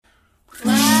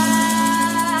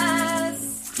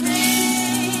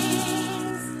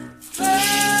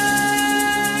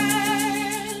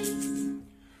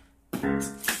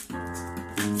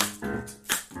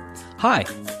Hi,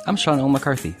 I'm Sean L.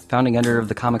 McCarthy, founding editor of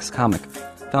The Comics Comic,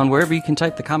 found wherever you can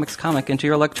type The Comics Comic into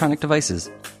your electronic devices.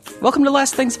 Welcome to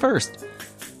Last Things First,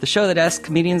 the show that asks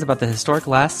comedians about the historic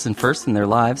lasts and firsts in their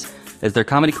lives as their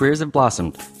comedy careers have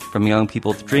blossomed, from young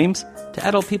people with dreams to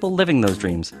adult people living those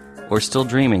dreams, or still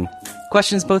dreaming.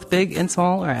 Questions both big and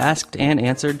small are asked and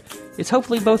answered. It's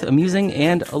hopefully both amusing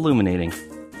and illuminating.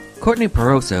 Courtney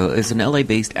Pauroso is an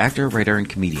LA-based actor, writer, and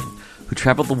comedian who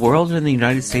traveled the world in the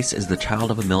United States as the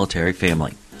child of a military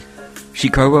family. She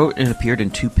co-wrote and appeared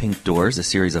in Two Pink Doors, a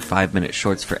series of 5-minute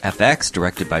shorts for FX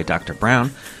directed by Dr.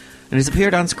 Brown, and has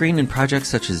appeared on screen in projects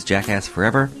such as Jackass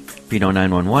Forever, Reno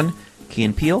 911, Key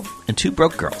and Peele, and Two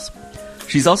Broke Girls.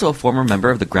 She's also a former member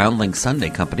of the Groundling Sunday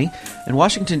Company and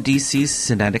Washington, D.C.'s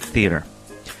Synthetic Theater.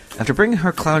 After bringing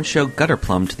her clown show Gutter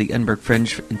Plum to the Edinburgh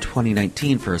Fringe in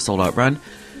 2019 for a sold-out run,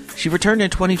 she returned in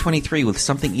 2023 with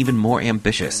something even more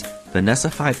ambitious,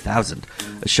 Vanessa 5000,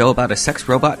 a show about a sex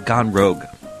robot gone rogue.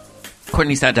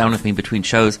 Courtney sat down with me between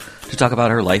shows to talk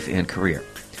about her life and career.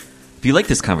 If you like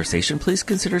this conversation, please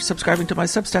consider subscribing to my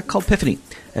Substack called Piffany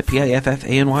at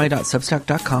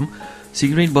piffany.substack.com so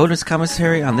you can read bonus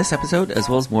commentary on this episode as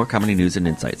well as more comedy news and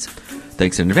insights.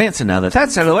 Thanks in advance, and now that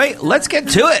that's out of the way, let's get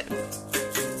to it!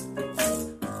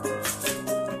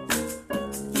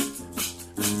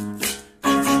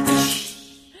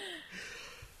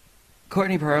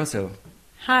 Courtney Pauroso.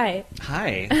 Hi.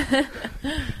 Hi.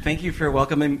 Thank you for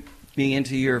welcoming me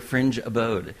into your Fringe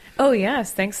abode. Oh,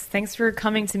 yes. Thanks for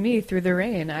coming to me through the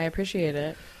rain. I appreciate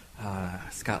it.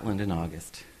 Scotland in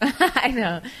August. I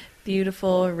know.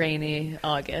 Beautiful, rainy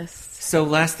August. So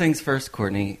last things first,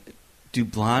 Courtney. Do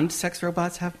blonde sex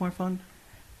robots have more fun?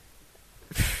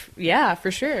 Yeah,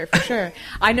 for sure.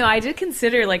 I know. I did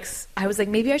consider, I was like,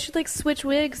 maybe I should, switch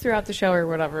wigs throughout the show or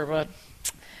whatever, but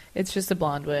it's just a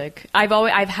blonde wig. I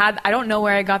don't know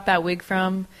where I got that wig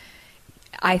from.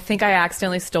 I think I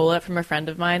accidentally stole it from a friend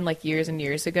of mine years and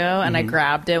years ago, and I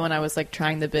grabbed it when I was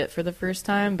trying the bit for the first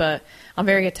time, but I'm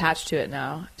very attached to it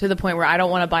now, to the point where I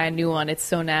don't want to buy a new one. It's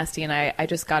so nasty, and I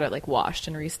just got it washed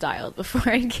and restyled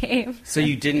before I came. So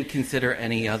you didn't consider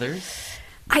any others?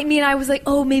 I mean, I was like,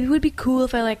 oh, maybe it would be cool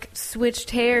if I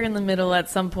switched hair in the middle at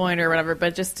some point or whatever,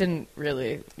 but just didn't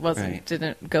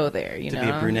go there, you know? To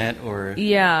be a brunette or,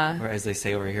 yeah, or as they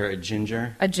say over here, a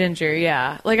ginger? A ginger,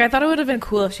 yeah. I thought it would have been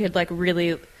cool if she had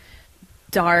really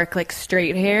dark,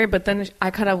 straight hair, but then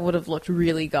I kind of would have looked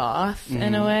really goth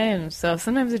in a way, and so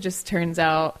sometimes it just turns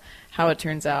out how it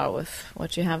turns out with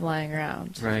what you have lying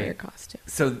around for your costume.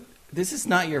 So this is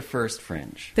not your first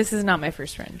Fringe? This is not my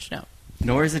first Fringe, no.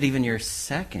 Nor is it even your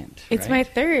second, It's right? my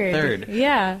third. Third.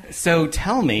 Yeah. So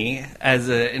tell me, as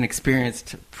an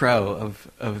experienced pro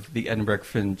of the Edinburgh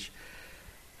Fringe,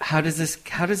 how does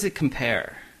it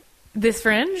compare? This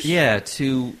Fringe? Yeah,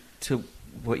 to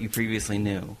what you previously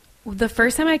knew. The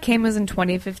first time I came was in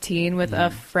 2015 with a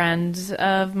friend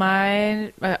of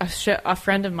mine, a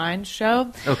friend of mine's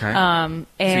show. Okay. And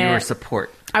so you were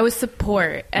support. I was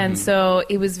support, and so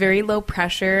it was very low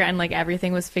pressure, and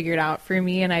everything was figured out for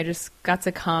me, and I just got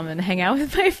to come and hang out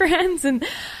with my friends, and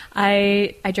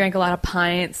I drank a lot of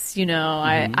pints, you know.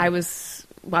 I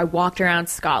walked around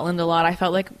Scotland a lot. I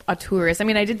felt like a tourist. I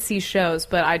mean, I did see shows,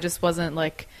 but I just wasn't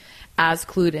as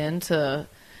clued into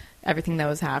everything that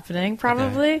was happening,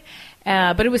 probably. Okay.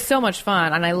 But it was so much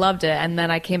fun, and I loved it. And then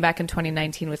I came back in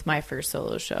 2019 with my first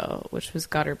solo show, which was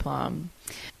Gutter Plum.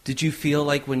 Did you feel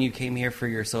like when you came here for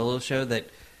your solo show that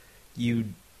you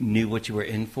knew what you were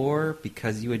in for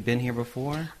because you had been here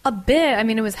before? A bit. I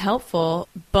mean, it was helpful,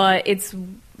 but it's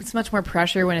much more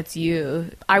pressure when it's you.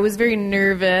 I was very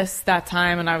nervous that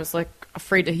time, and I was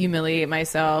afraid to humiliate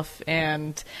myself.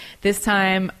 And this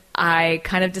time I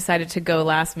kind of decided to go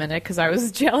last minute because I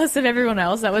was jealous of everyone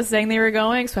else that was saying they were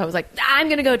going. So I was like, I'm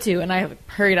going to go too. And I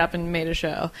hurried up and made a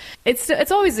show.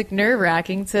 It's always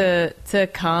nerve-wracking to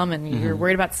come, and you're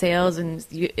worried about sales, and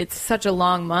it's such a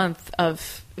long month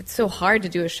it's so hard to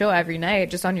do a show every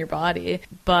night just on your body.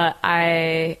 But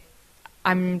I'm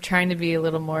trying to be a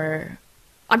little more...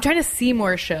 I'm trying to see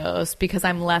more shows because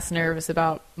I'm less nervous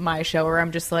about my show, where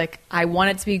I'm just I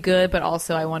want it to be good, but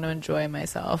also I want to enjoy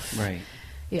myself. Right.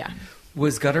 Yeah.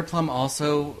 Was Gutter Plum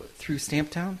also through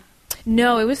Stamptown?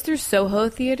 No, it was through Soho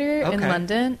Theatre in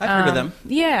London. I've heard of them.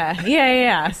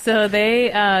 Yeah. So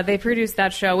they produced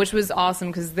that show, which was awesome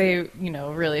because they,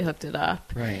 really hooked it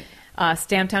up. Right.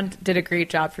 Stamptown did a great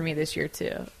job for me this year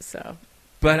too. So.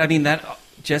 But I mean, that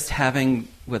just having,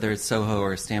 whether it's Soho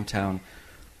or Stamptown,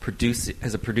 produce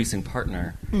as a producing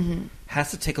partner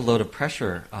has to take a load of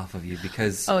pressure off of you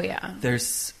because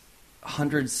there's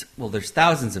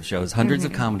thousands of shows, hundreds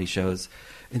of comedy shows,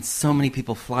 and so many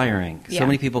people flyering, so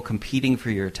many people competing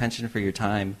for your attention, for your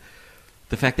time.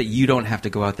 The fact that you don't have to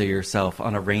go out there yourself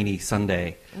on a rainy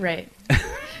Sunday. Right.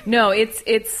 No,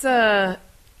 it's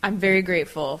I'm very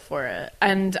grateful for it.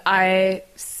 And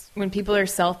when people are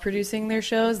self-producing their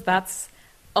shows, that's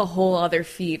a whole other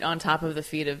feat on top of the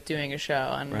feat of doing a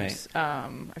show. And right.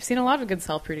 I've seen a lot of good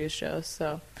self-produced shows,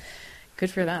 so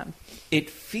good for them. It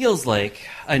feels like,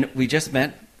 we just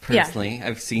met personally. Yeah.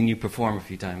 I've seen you perform a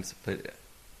few times, but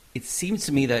it seems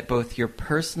to me that both your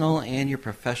personal and your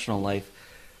professional life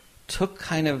took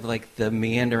kind of like the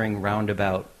meandering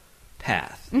roundabout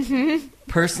path. Mm-hmm.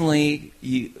 Personally,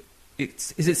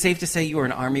 is it safe to say you were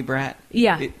an Army brat?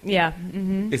 Yeah, yeah.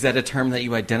 Mm-hmm. Is that a term that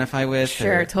you identify with?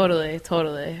 Sure, totally.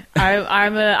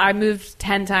 I moved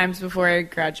 10 times before I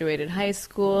graduated high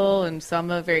school, and so I'm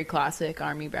a very classic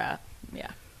Army brat.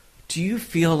 Yeah. Do you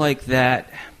feel like that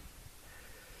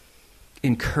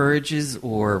encourages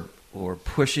or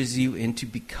pushes you into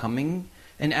becoming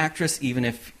an actress, even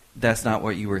if that's not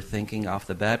what you were thinking off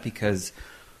the bat? Because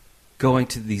going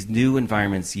to these new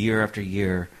environments year after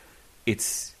year,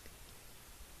 it's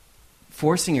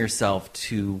forcing yourself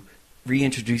to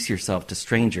reintroduce yourself to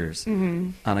strangers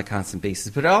on a constant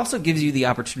basis. But it also gives you the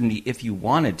opportunity, if you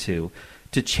wanted to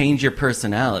change your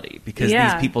personality, because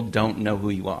these people don't know who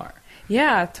you are.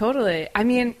 Yeah, totally. I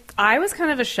mean, I was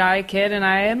kind of a shy kid, and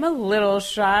I am a little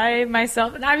shy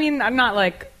myself. I mean, I'm not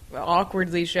like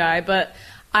awkwardly shy, but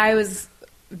I was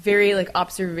very like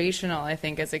observational, I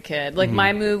think, as a kid. Like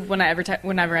my move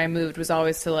whenever I moved was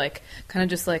always to like kind of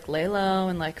just like lay low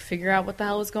and like figure out what the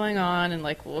hell was going on and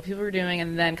like what people were doing,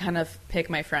 and then kind of pick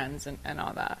my friends and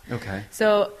all that. Okay.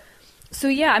 So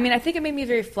yeah, I mean, I think it made me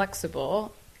very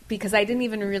flexible because I didn't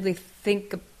even really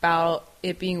think about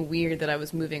it being weird that I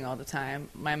was moving all the time.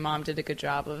 My mom did a good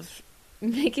job of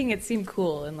making it seem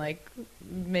cool and like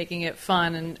making it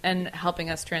fun and helping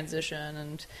us transition.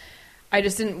 And I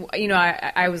just didn't,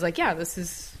 I was like, yeah, this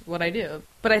is what I do.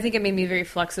 But I think it made me very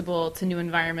flexible to new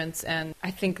environments, and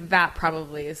I think that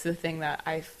probably is the thing that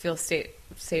I feel stayed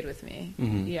with me.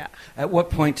 Mm-hmm. Yeah. At what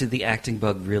point did the acting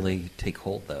bug really take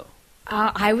hold, though?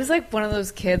 I was like one of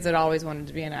those kids that always wanted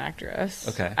to be an actress.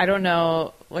 Okay. I don't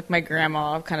know, like my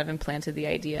grandma kind of implanted the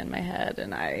idea in my head,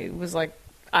 and I was like,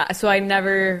 so I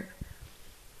never...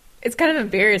 It's kind of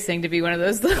embarrassing to be one of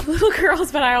those little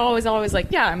girls, but I always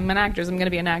like, yeah, I'm an actress. I'm going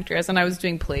to be an actress. And I was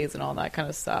doing plays and all that kind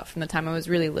of stuff from the time I was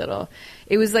really little.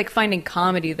 It was like finding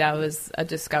comedy that was a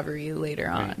discovery later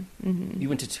on. Right. Mm-hmm. You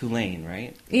went to Tulane,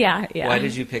 right? Yeah. Why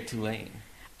did you pick Tulane?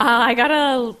 I got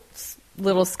a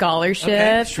little scholarship.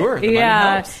 Okay, sure. The money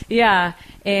helps. Yeah.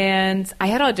 And I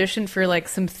had auditioned for like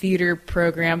some theater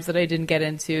programs that I didn't get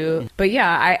into. But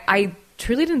yeah, I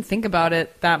truly didn't think about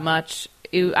it that much.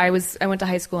 I went to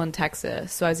high school in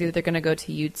Texas, so I was either going to go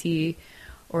to UT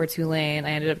or Tulane.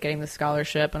 I ended up getting the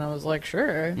scholarship, and I was like,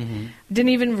 sure. Mm-hmm. Didn't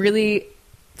even really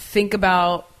think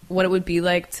about what it would be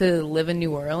like to live in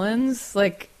New Orleans.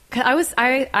 Like, I was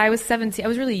 17. I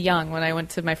was really young when I went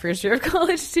to my first year of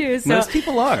college too. So, most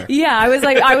people are. Yeah, I was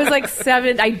like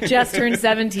 7. I just turned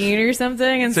 17 or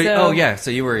something, and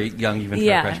so you were young even for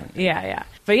a freshman. Yeah.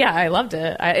 But yeah, I loved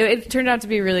it. It turned out to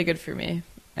be really good for me.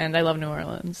 And I love New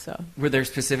Orleans, so. Were there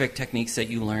specific techniques that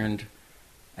you learned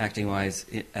acting-wise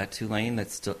at Tulane that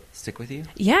still stick with you?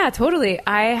 Yeah, totally.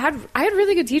 I had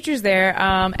really good teachers there,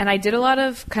 and I did a lot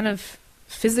of kind of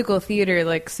physical theater,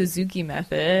 like Suzuki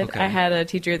method. Okay. I had a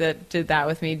teacher that did that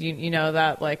with me. Do you know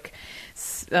that, like...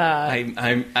 I'm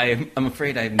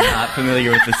afraid I'm not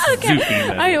familiar with the Suzuki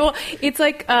method. It's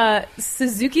like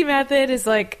Suzuki method is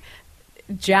like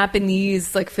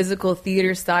Japanese like physical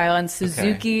theater style, and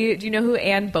Suzuki. Do you know who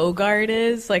Anne Bogart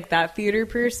is? Like that theater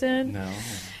person? No.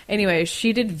 Anyway,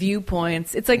 she did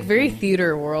Viewpoints. It's like very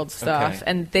theater world stuff,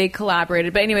 and they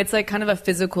collaborated. But anyway, it's like kind of a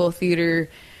physical theater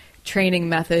training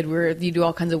method where you do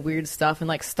all kinds of weird stuff and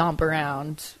like stomp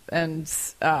around, and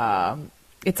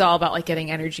it's all about like getting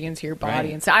energy into your body.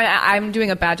 Right. And so I'm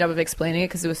doing a bad job of explaining it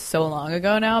because it was so long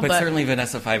ago now. But certainly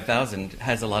Vanessa 5000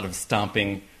 has a lot of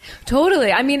stomping.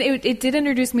 Totally. I mean, it did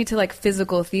introduce me to like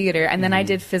physical theater, and then I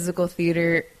did physical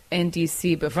theater in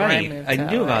DC before I moved. I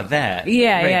knew about that.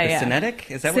 Yeah, right. Yeah.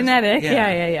 Cinetic? Is that Cinetic?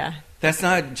 Yeah. That's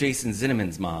not Jason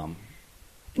Zinnemann's mom.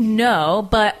 No,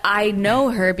 but I know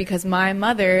her because my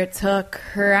mother took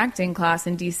her acting class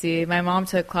in DC. My mom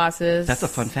took classes. That's a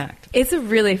fun fact. It's a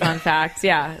really fun fact,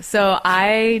 yeah. So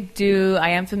I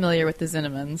am familiar with the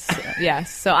Zinnemans.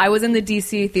 Yes. So I was in the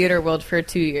DC theater world for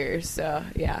 2 years. So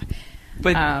yeah.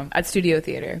 But at Studio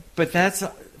Theater. But that's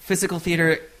physical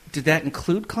theater. Did that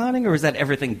include clowning, or was that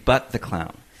everything but the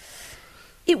clown?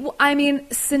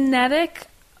 Cinetic,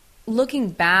 looking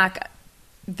back,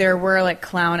 there were like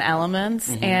clown elements,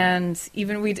 and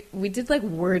even we did like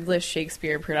wordless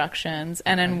Shakespeare productions,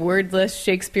 and in wordless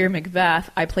Shakespeare Macbeth,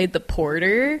 I played the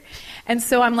porter, and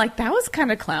so I'm like, that was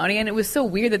kind of clowny, and it was so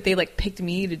weird that they like picked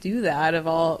me to do that of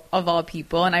all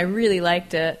people, and I really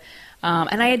liked it.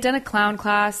 And I had done a clown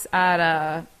class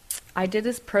at I did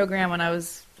this program when I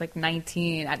was like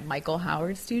 19 at Michael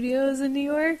Howard Studios in New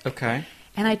York. Okay.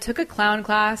 And I took a clown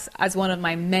class as one of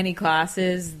my many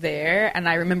classes there, and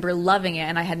I remember loving it,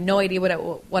 and I had no idea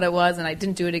what it was, and I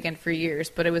didn't do it again for years,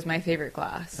 but it was my favorite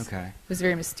class. Okay. It was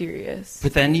very mysterious.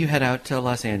 But then you head out to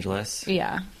Los Angeles.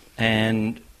 Yeah.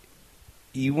 And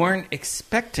you weren't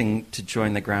expecting to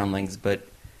join the Groundlings, but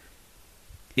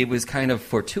it was kind of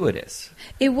fortuitous.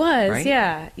 It was, right?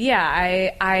 yeah.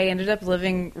 Yeah, I ended up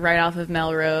living right off of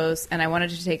Melrose, and I wanted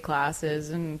to take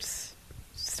classes, and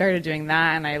started doing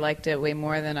that, and I liked it way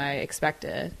more than I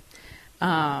expected.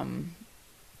 Because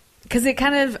it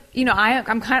kind of,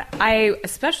 I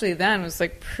especially then was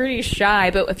like pretty shy,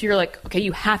 but if you're like, okay,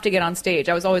 you have to get on stage.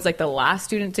 I was always like the last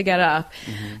student to get up.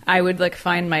 I would like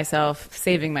find myself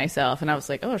saving myself, and I was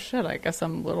like, oh shit, I guess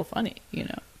I'm a little funny,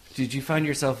 Did you find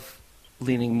yourself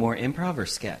leaning more improv or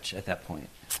sketch at that point?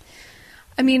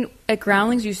 I mean, at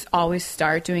Groundlings, you always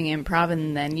start doing improv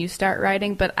and then you start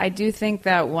writing. But I do think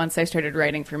that once I started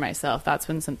writing for myself, that's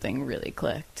when something really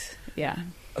clicked. Yeah.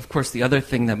 Of course, the other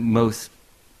thing that most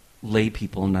lay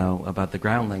people know about the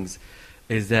Groundlings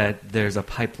is that there's a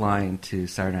pipeline to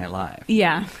Saturday Night Live.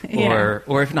 Yeah.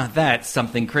 Or if not that,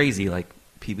 something crazy like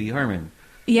P.B. Herman.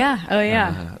 Yeah. Oh,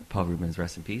 yeah. Paul Rubens,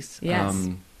 rest in peace. Yes.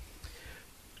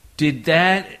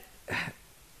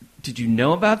 Did you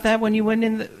know about that when you went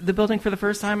in the building for the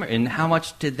first time? And how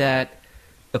much did that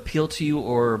appeal to you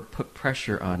or put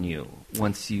pressure on you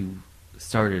once you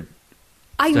started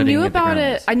studying I knew at the about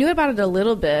Groundlings? it. I knew about it a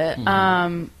little bit.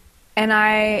 And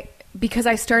because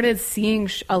I started seeing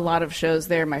a lot of shows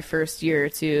there my first year or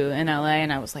two in LA,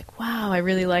 and I was like, wow, I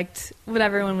really liked what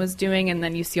everyone was doing. And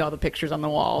then you see all the pictures on the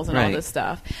walls and all this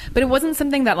stuff. But it wasn't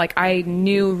something that like I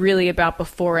knew really about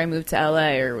before I moved to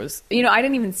LA, or was, I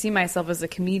didn't even see myself as a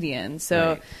comedian.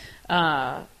 So,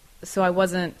 so I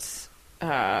wasn't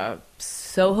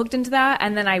so hooked into that.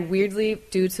 And then I weirdly,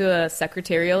 due to a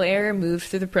secretarial error, moved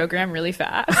through the program really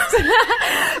fast.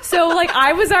 So like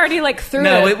I was already like through it.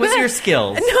 No, it was your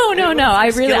skills. No. I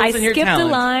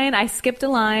skipped a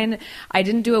line. I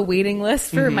didn't do a waiting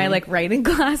list for my like writing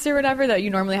class or whatever that you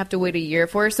normally have to wait a year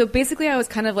for. So basically I was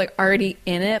kind of like already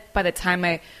in it by the time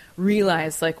I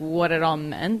realized like what it all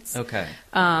meant. Okay.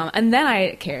 And then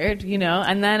I cared,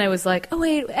 and then I was like, oh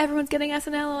wait, everyone's getting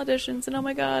SNL auditions, and oh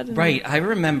my God. And Right. I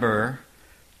remember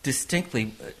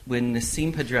distinctly when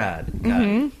Nasim Pedrad got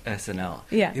SNL.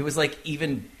 Yeah. It was like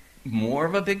even more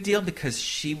of a big deal because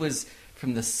she was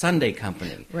from the Sunday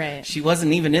company. Right. She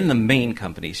wasn't even in the main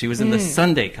company. She was in the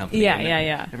Sunday company. Yeah, And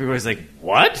yeah. Everybody's like,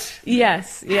 what?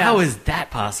 Yes. Yeah. How is that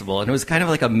possible? And it was kind of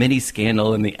like a mini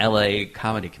scandal in the LA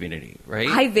comedy community, right?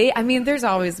 I mean, there's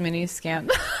always mini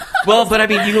scandals. Well, but I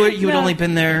mean, you had only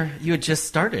been there, you had just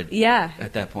started Yeah.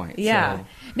 at that point. Yeah. So.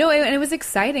 No, and it was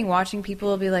exciting watching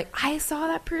people be like, I saw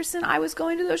that person. I was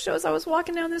going to those shows. I was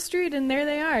walking down the street, and there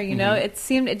they are.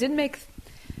 It did make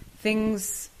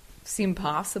things seem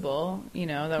possible,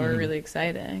 that were really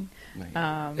exciting. Right.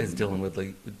 As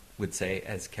Dylan would say,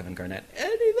 as Kevin Garnett,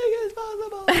 anything is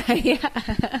possible.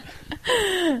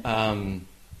 Yeah.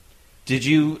 Did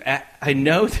you? I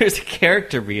know there's a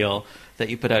character reel that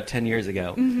you put out 10 years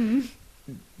ago.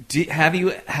 Have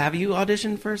you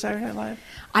auditioned for Saturday Night Live?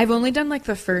 I've only done like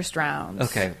the first round.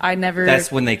 Okay. I never.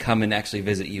 That's when they come and actually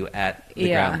visit you at the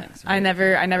Groundlings. Right? I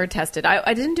never tested.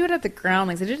 I didn't do it at the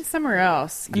Groundlings. I did it somewhere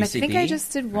else. And UCB? I think I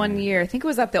just did 1 year. I think it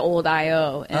was at the old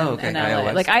IO in, in LA. IO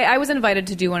West. Like I was invited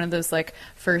to do one of those like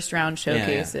first round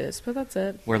showcases, but that's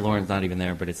it. Where Lauren's not even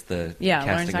there, but it's the Lauren's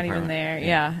casting not even department. there.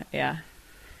 Yeah.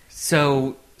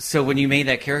 So when you made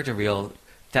that character reel,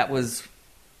 was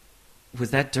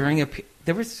that during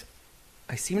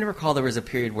I seem to recall there was a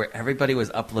period where everybody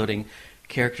was uploading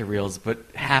character reels, but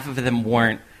half of them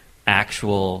weren't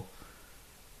actual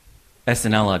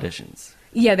SNL auditions.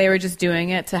 Yeah, they were just doing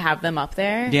it to have them up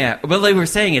there. Yeah, well, they were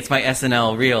saying it's my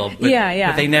SNL reel, but,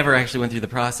 Yeah. but they never actually went through the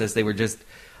process. They were just,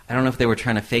 I don't know if they were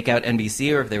trying to fake out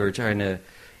NBC or if they were trying to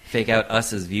fake out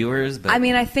us as viewers. But I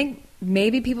mean, I think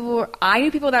maybe I knew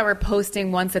people that were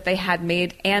posting ones that they had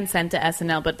made and sent to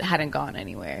SNL but hadn't gone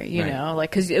anywhere, you know?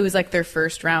 Like, because it was like their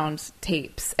first round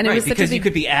tapes. And it was because you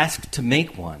could be asked to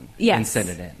make one and send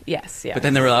it in. Yes. But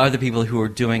then there were other people who were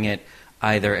doing it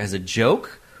either as a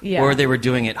joke or they were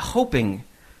doing it hoping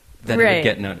that it would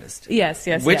get noticed. Yes.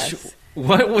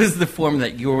 What was the form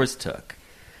that yours took?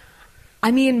 I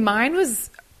mean, mine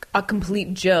was a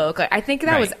complete joke. Like, I think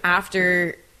that was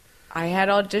after I had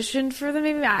auditioned for them.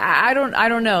 Maybe I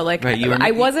don't know. Like, right,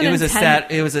 I wasn't. It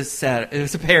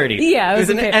was a parody. Yeah, it was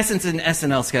in essence an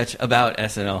SNL sketch about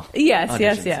SNL. Yes.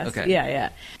 Okay. Yeah.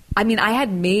 I mean, I had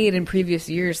made in previous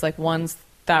years like ones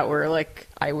that were like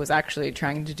I was actually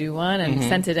trying to do one and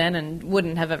sent it in and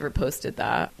wouldn't have ever posted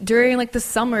that during like the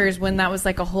summers when that was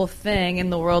like a whole thing in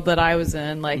the world that I was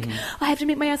in. Like, I have to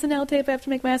make my SNL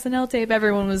tape.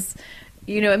 Everyone was,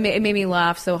 it made me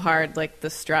laugh so hard, like the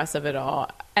stress of it all.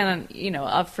 And,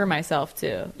 up for myself,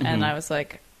 too. And I was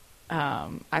like,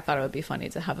 I thought it would be funny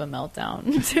to have a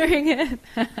meltdown during it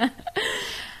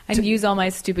and use all my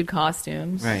stupid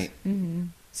costumes. Right. Mm-hmm.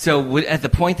 So at the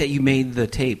point that you made the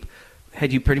tape,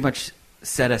 had you pretty much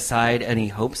set aside any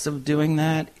hopes of doing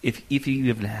that, if you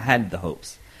even had the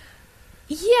hopes?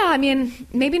 Yeah, I mean,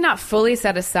 maybe not fully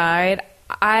set aside.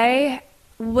 I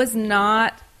was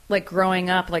not... like growing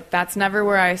up, like that's never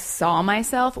where I saw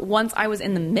myself. Once I was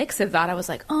in the mix of that, I was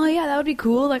like, oh yeah, that would be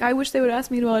cool. Like I wish they would ask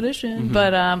me to audition,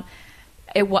 but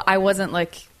I wasn't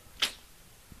like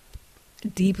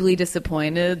deeply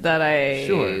disappointed that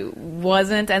I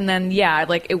wasn't. And then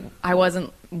I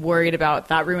wasn't worried about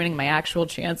that ruining my actual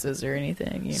chances or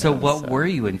anything. So what were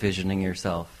you envisioning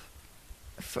yourself?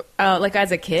 Like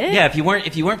as a kid? Yeah, if you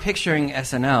weren't picturing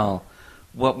SNL.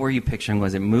 What were you picturing?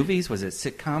 Was it movies? Was it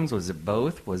sitcoms? Was it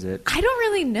both? Was it... I don't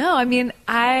really know. I mean,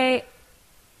 I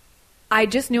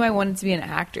just knew I wanted to be an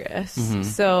actress.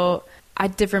 So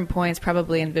at different points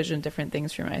probably envisioned different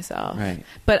things for myself. Right.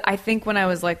 But I think when I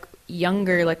was like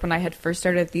younger, like when I had first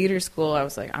started theater school, I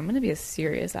was like, I'm going to be a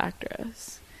serious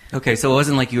actress. Okay, so it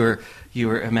wasn't like you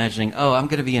were imagining, oh, I'm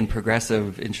going to be in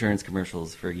Progressive insurance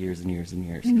commercials for years and years and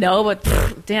years. No, but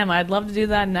damn, I'd love to do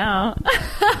that now.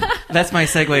 That's my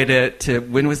segue to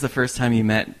when was the first time you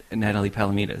met Natalie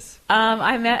Palamides?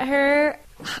 I met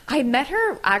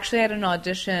her actually at an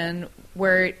audition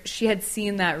where she had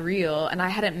seen that reel and I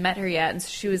hadn't met her yet, and so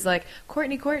she was like,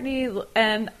 Courtney,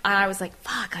 and I was like,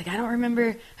 fuck, like I don't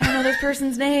know this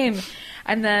person's name.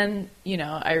 And then,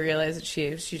 I realized that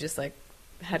she just like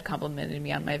had complimented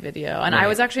me on my video, and I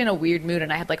was actually in a weird mood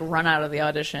and I had like run out of the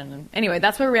audition. And anyway,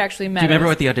 that's where we actually met. Do you remember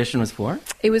what the audition was for?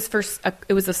 It was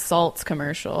a salts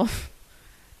commercial.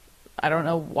 I don't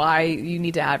know why you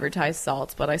need to advertise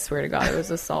salts, but I swear to God, it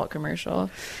was a salt commercial.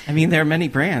 I mean, there are many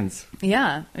brands.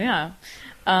 Yeah.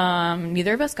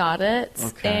 Neither of us got it.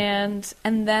 Okay. And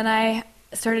then I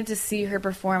started to see her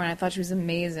perform and I thought she was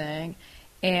amazing.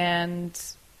 And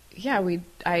yeah,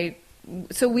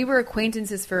 so we were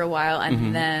acquaintances for a while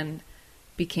and then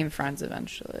became friends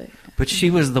eventually. But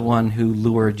she was the one who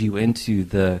lured you into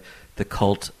the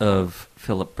cult of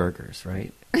Philip Burgers,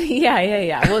 right?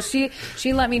 Yeah. Well, she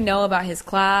let me know about his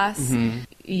class.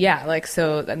 Yeah, like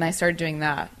so, and I started doing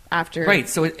that after. Right.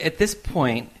 So at this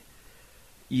point,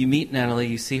 you meet Natalie,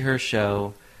 you see her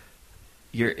show,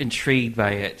 you're intrigued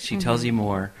by it. She tells you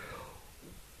more.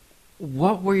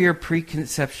 What were your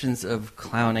preconceptions of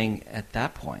clowning at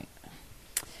that point?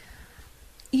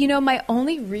 My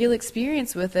only real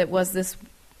experience with it was this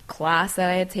class that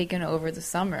I had taken over the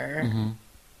summer.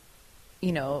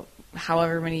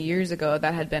 However many years ago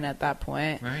that had been at that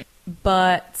point. Right.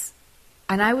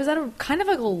 And I was at a kind of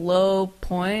like a low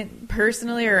point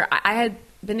personally, or I had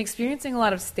been experiencing a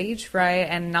lot of stage fright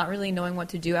and not really knowing what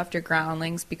to do after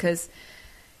Groundlings because,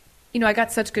 I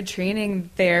got such good training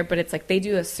there, but it's like they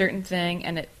do a certain thing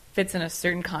and it fits in a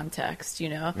certain context,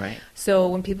 Right. So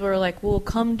when people are like, well,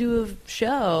 come do a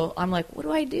show, I'm like, what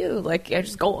do I do? Like, I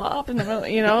just go up and,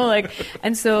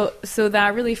 and so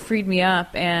that really freed me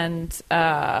up and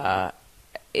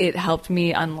it helped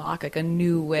me unlock like a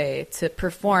new way to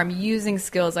perform using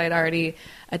skills I'd already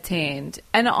attained.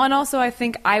 And also I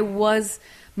think I was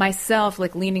myself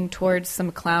like leaning towards some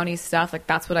clowny stuff. Like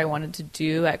that's what I wanted to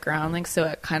do at Groundlings. So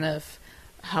it kind of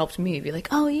helped me be like,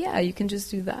 oh yeah, you can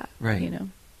just do that. Right.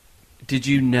 Did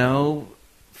you know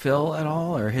Phil at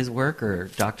all or his work or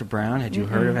Dr. Brown? Had you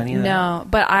heard of any of that? No,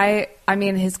 but I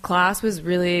mean, his class was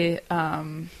really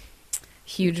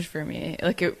huge for me.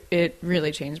 Like it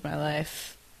really changed my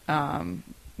life.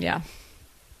 Yeah.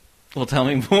 Well, tell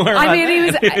me more. I mean,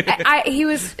 he's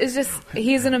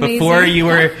an amazing. Before you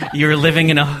were living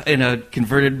in a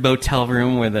converted motel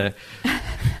room where the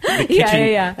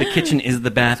kitchen the kitchen is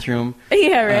the bathroom.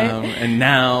 Yeah, right. And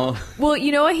now, well,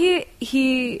 you know what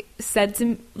he said to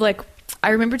me, like, I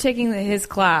remember taking his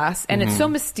class, and it's so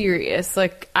mysterious.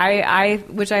 Like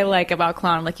which I like about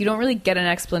clown. Like you don't really get an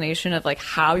explanation of like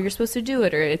how you're supposed to do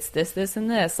it, or it's this, and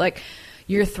this. Like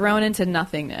you're thrown into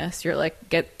nothingness. You're like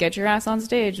get your ass on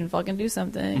stage and fucking do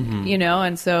something,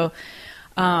 And so,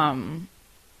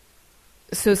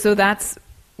 so that's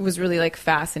was really like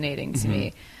fascinating to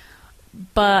me.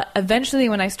 But eventually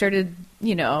when I started,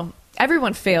 you know,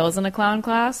 everyone fails in a clown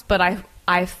class, but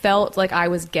I felt like I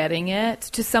was getting it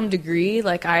to some degree.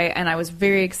 Like I was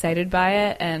very excited by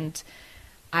it, and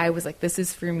I was like, this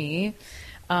is for me.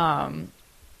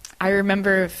 I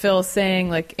remember Phil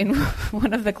saying, like, in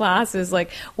one of the classes,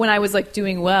 like, when I was, like,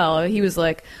 doing well, he was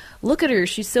like, look at her,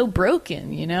 she's so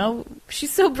broken, you know?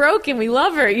 She's so broken, we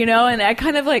love her, you know? And I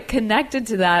kind of, like, connected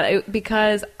to that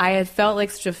because I had felt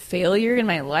like such a failure in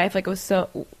my life. Like, it was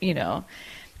so, you know,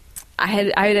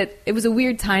 it was a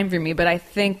weird time for me, but I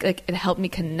think, like, it helped me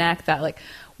connect that, like,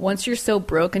 once you're so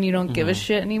broken, you don't give a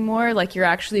shit anymore. Like, you're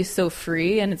actually so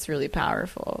free, and it's really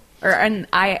powerful. And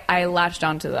I latched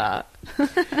onto that.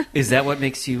 Is that what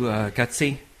makes you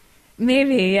gutsy?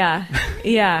 Maybe, yeah.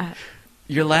 Yeah.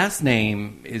 Your last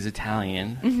name is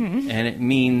Italian, and it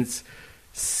means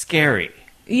scary.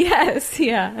 Yes,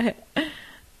 yeah.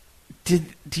 Do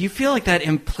you feel like that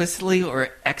implicitly or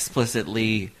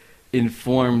explicitly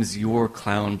informs your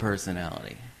clown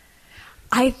personality?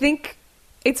 I think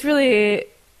it's really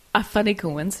a funny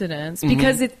coincidence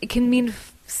because it can mean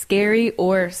scary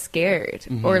or scared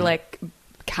or like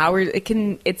coward.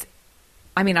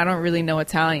 I mean, I don't really know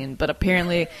Italian, but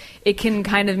apparently it can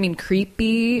kind of mean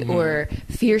creepy or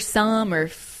fearsome or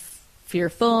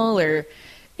fearful, or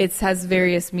it has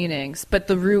various meanings, but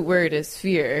the root word is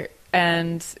fear.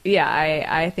 And yeah,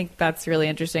 I think that's really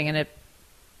interesting. And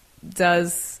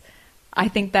I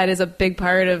think that is a big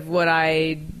part of what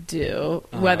I do,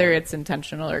 whether it's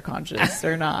intentional or conscious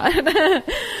or not.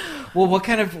 Well, what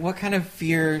kind of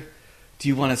fear do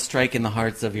you want to strike in the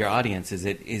hearts of your audience? Is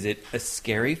it a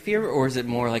scary fear, or is it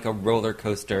more like a roller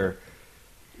coaster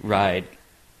ride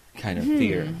kind of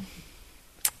fear?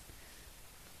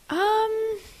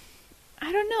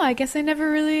 I don't know. I guess I never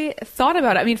really thought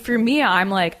about it. I mean, for me, I'm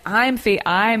like, I'm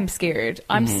scared.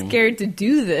 I'm scared to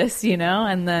do this, you know,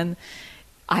 and then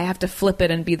I have to flip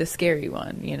it and be the scary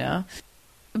one, you know?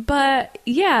 But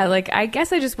yeah, like, I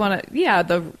guess I just want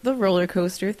to, the roller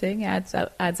coaster thing adds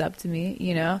up to me,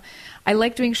 you know? I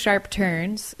like doing sharp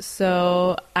turns,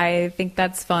 so I think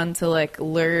that's fun to, like,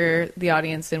 lure the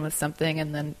audience in with something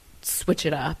and then switch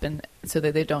it up and so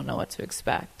that they don't know what to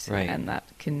expect. Right. And that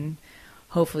can,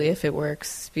 hopefully, if it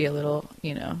works, be a little,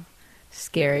 you know,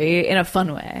 scary in a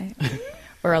fun way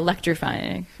or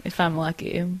electrifying if I'm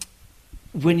lucky.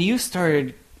 When you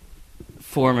started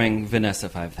forming Vanessa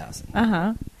 5000,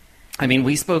 I mean,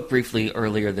 we spoke briefly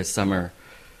earlier this summer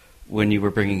when you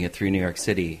were bringing it through New York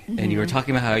City, and you were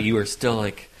talking about how you were still,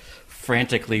 like,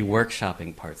 frantically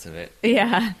workshopping parts of it.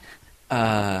 Yeah.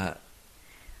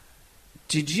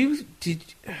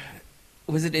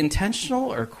 Was it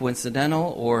intentional or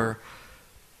coincidental or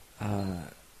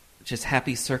just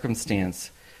happy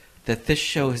circumstance that this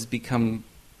show has become,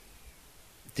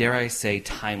 dare I say,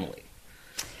 timely?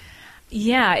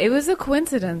 Yeah, it was a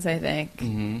coincidence, I think.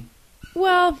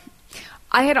 Well,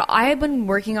 I had been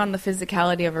working on the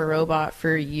physicality of a robot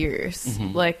for years.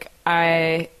 Like,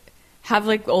 I have,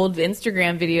 like, old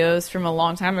Instagram videos from a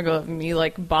long time ago of me,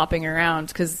 like, bopping around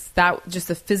because that, just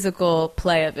the physical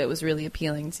play of it was really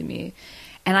appealing to me.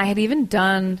 And I had even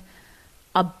done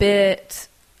a bit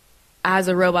as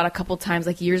a robot a couple times,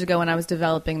 like, years ago when I was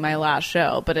developing my last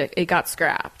show, but it got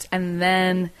scrapped. And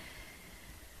then,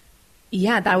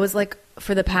 yeah, that was, like,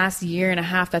 for the past year and a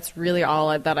half, that's really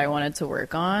all that I wanted to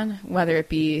work on, whether it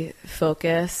be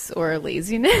focus or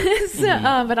laziness.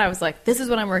 But I was like, this is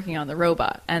what I'm working on, the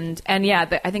robot. And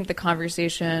yeah, I think the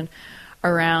conversation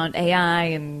around AI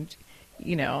and,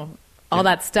 you know, all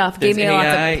that stuff gave me a lot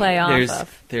to play off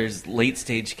of. There's late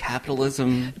stage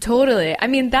capitalism. Totally. I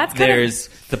mean, that's kind There's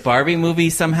the Barbie movie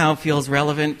somehow feels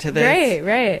relevant to this.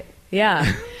 Right.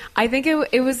 Yeah. I think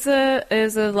it was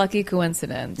a lucky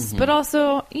coincidence, but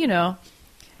also, you know,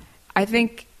 I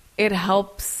think it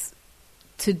helps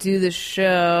to do the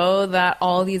show that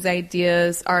all these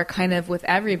ideas are kind of with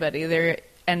everybody.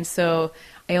 And so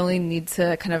I only need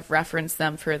to kind of reference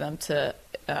them for them to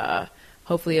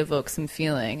hopefully evoke some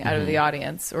feeling out of the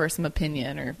audience or some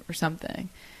opinion or something,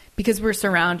 because we're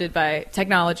surrounded by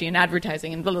technology and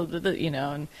advertising and blah, blah, blah, blah, you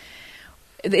know, and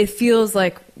it feels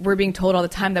like we're being told all the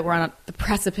time that we're on the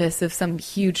precipice of some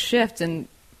huge shift, and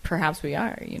perhaps we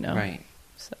are, you know? Right.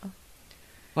 So.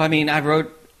 Well, I mean, I wrote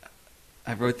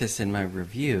this in my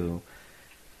review,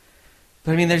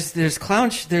 but I mean, there's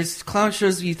clown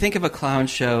shows. You think of a clown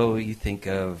show, you think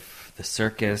of the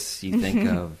circus, you think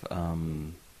of,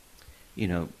 you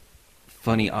know,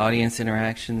 funny audience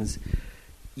interactions.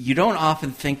 You don't often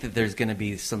think that there's going to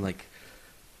be some, like,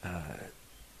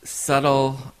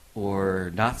 subtle or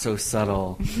not so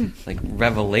subtle, like,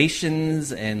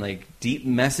 revelations and, like, deep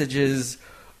messages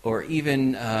or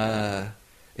even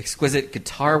exquisite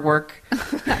guitar work.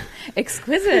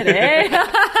 Exquisite, eh?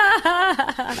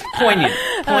 Poignant.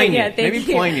 Yeah, Maybe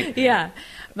you. poignant. Yeah.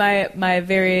 My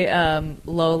very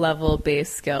low level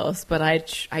bass skills, but I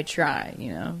try,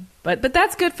 But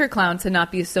that's good for clown to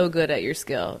not be so good at your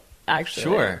skill. Actually,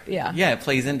 Sure. Yeah. Yeah, it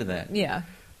plays into that. Yeah.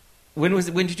 When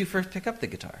did you first pick up the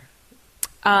guitar?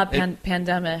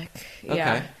 Pandemic. Okay.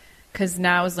 Yeah. Because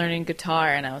now I was learning guitar,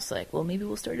 and I was like, well, maybe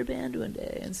we'll start a band one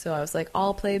day. And so I was like,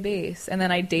 I'll play bass. And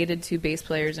then I dated 2 bass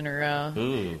players in a row.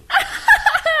 Ooh.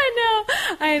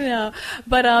 I know.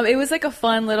 But it was like a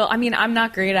fun little... I mean, I'm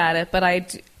not great at it, but I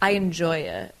enjoy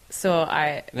it. So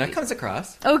That comes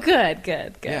across. Oh, good.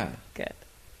 Yeah. Good.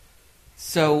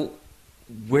 So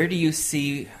where do you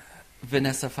see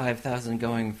Vanessa 5000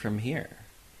 going from here?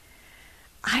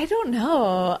 I don't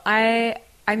know.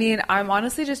 I mean, I'm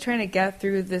honestly just trying to get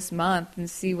through this month and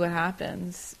see what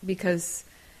happens, because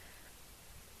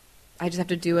I just have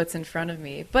to do what's in front of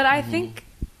me. But I think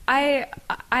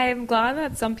I'm glad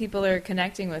that some people are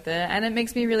connecting with it, and it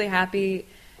makes me really happy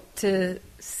to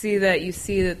see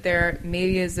that there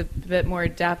maybe is a bit more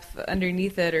depth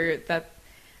underneath it, or that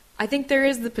I think there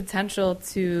is the potential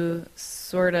to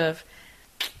sort of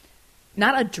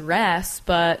not address,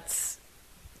 but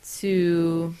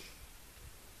to...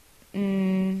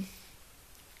 God,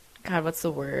 what's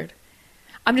the word?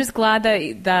 I'm just glad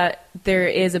that there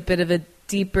is a bit of a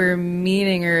deeper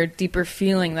meaning or deeper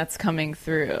feeling that's coming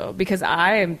through, because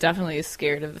I am definitely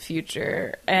scared of the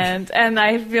future, and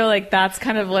I feel like that's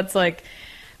kind of what's like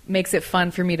makes it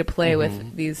fun for me to play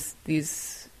with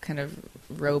these kind of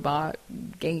robot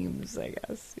games, I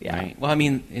guess. Yeah. Right. Well, I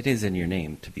mean, it is in your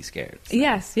name to be scared. So.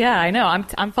 Yes. Yeah. I know.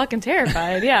 I'm fucking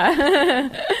terrified. Yeah.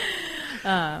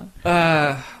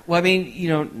 Well, I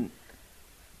mean,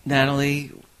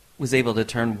 Natalie was able to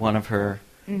turn one of her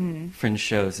fringe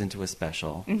shows into a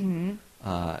special. And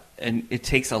it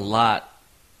takes a lot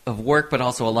of work, but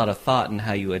also a lot of thought in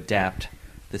how you adapt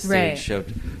the stage show.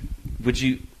 Would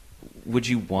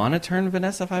you want to turn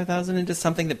Vanessa 5000 into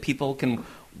something that people can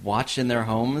watch in their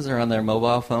homes or on their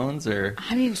mobile phones, or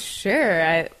I mean,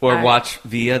 sure, watch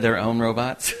via their own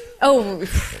robots? Oh,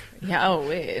 yeah. Oh,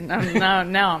 wait. Now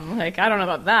I'm like, I don't know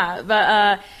about that,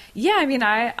 but yeah. I mean,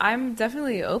 I'm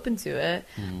definitely open to it.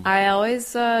 I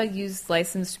always use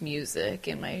licensed music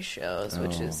in my shows,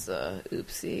 which is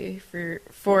oopsie for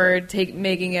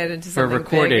making it into something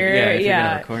recorded, bigger. yeah, if you're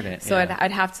gonna record it, So yeah.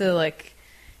 I'd have to like,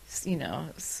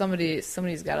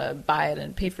 somebody's got to buy it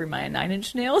and pay for my 9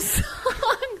 Inch Nails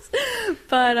songs.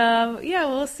 But yeah,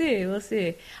 we'll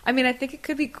see. I mean, I think it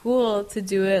could be cool to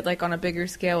do it like on a bigger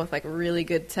scale with like really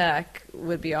good tech.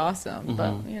 Would be awesome.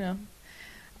 But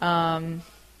we'll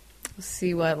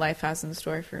see what life has in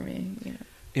store for me.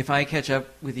 If I catch up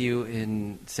with you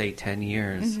in, say, 10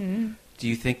 years, do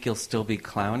you think you'll still be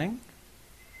clowning?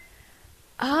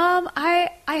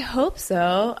 I hope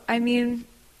so. I mean,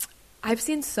 I've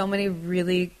seen so many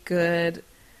really good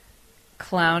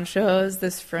clown shows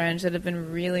this fringe that have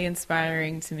been really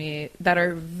inspiring to me, that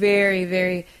are very,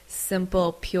 very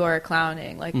simple, pure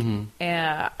clowning, like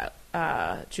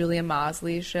Julia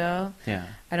Mosley's show. Yeah,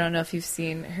 I don't know if you've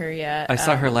seen her yet. I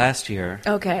saw her last year.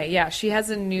 Okay, yeah, she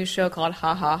has a new show called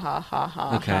Ha Ha Ha Ha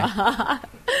Ha.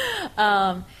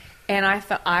 Okay. And I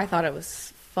thought it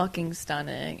was fucking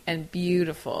stunning and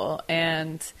beautiful,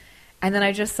 and then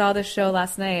I just saw this show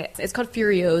last night. It's called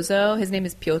Furioso. His name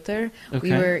is Piotr.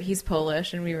 Okay. He's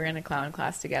Polish, and we were in a clown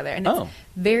class together. And it's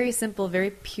very simple,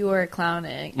 very pure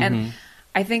clowning. And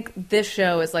I think this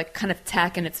show is like kind of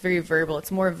tech, and it's very verbal. It's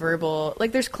more verbal.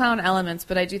 Like there's clown elements,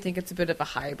 but I do think it's a bit of a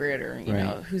hybrid, or you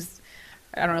know,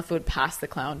 I don't know if it would pass the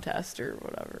clown test or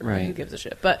whatever. Right. Who gives a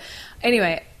shit? But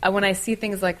anyway, when I see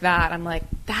things like that, I'm like,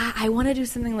 I want to do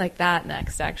something like that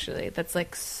next, actually. That's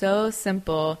like so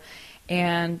simple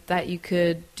and that you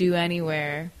could do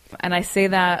anywhere. And I say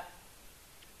that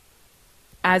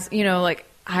as, like,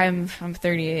 I'm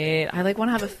 38. I like want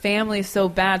to have a family so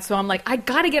bad. So I'm like, I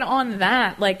got to get on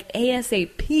that like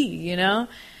ASAP,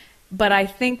 But I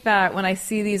think that when I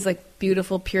see these like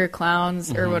beautiful pure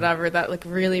clowns or whatever, that like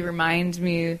really remind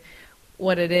me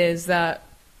what it is that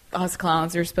us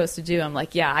clowns are supposed to do. I'm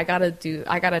like, yeah, I got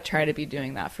to try to be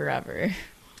doing that forever.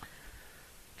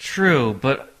 True,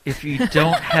 but if you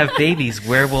don't have babies,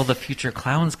 where will the future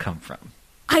clowns come from?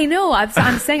 I know.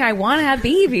 I'm saying I want to have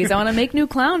babies. I want to make new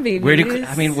clown babies. Where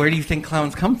do you think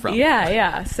clowns come from?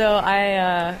 Yeah. So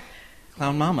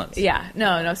clown mamas. Yeah.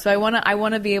 No. So I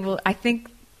want to be able. I think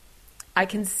I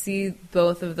can see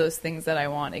both of those things that I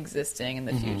want existing in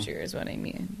the future. Is what I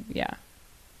mean. Yeah.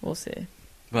 We'll see.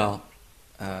 Well,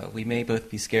 We may both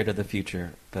be scared of the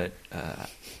future, but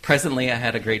presently I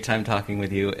had a great time talking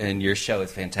with you, and your show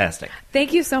is fantastic.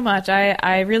 Thank you so much.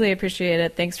 I really appreciate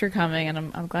it. Thanks for coming,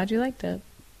 and I'm glad you liked it.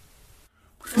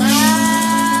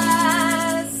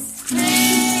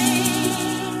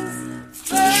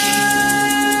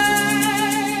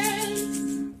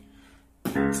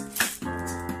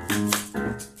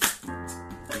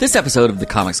 This episode of The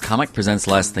Comics Comic Presents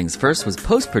Last Things First was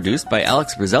post-produced by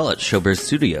Alex Brazell at Showbiz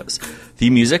Studios. The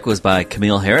music was by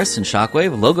Camille Harris and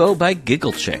Shockwave, logo by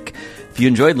Giggle Chick. If you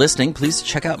enjoyed listening, please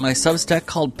check out my Substack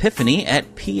called Piffany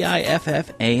at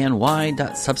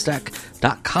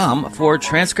piffany.substack.com for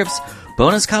transcripts,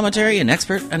 bonus commentary, and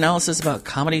expert analysis about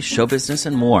comedy, show business,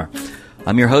 and more.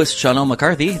 I'm your host, Sean L.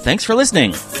 McCarthy. Thanks for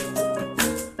listening.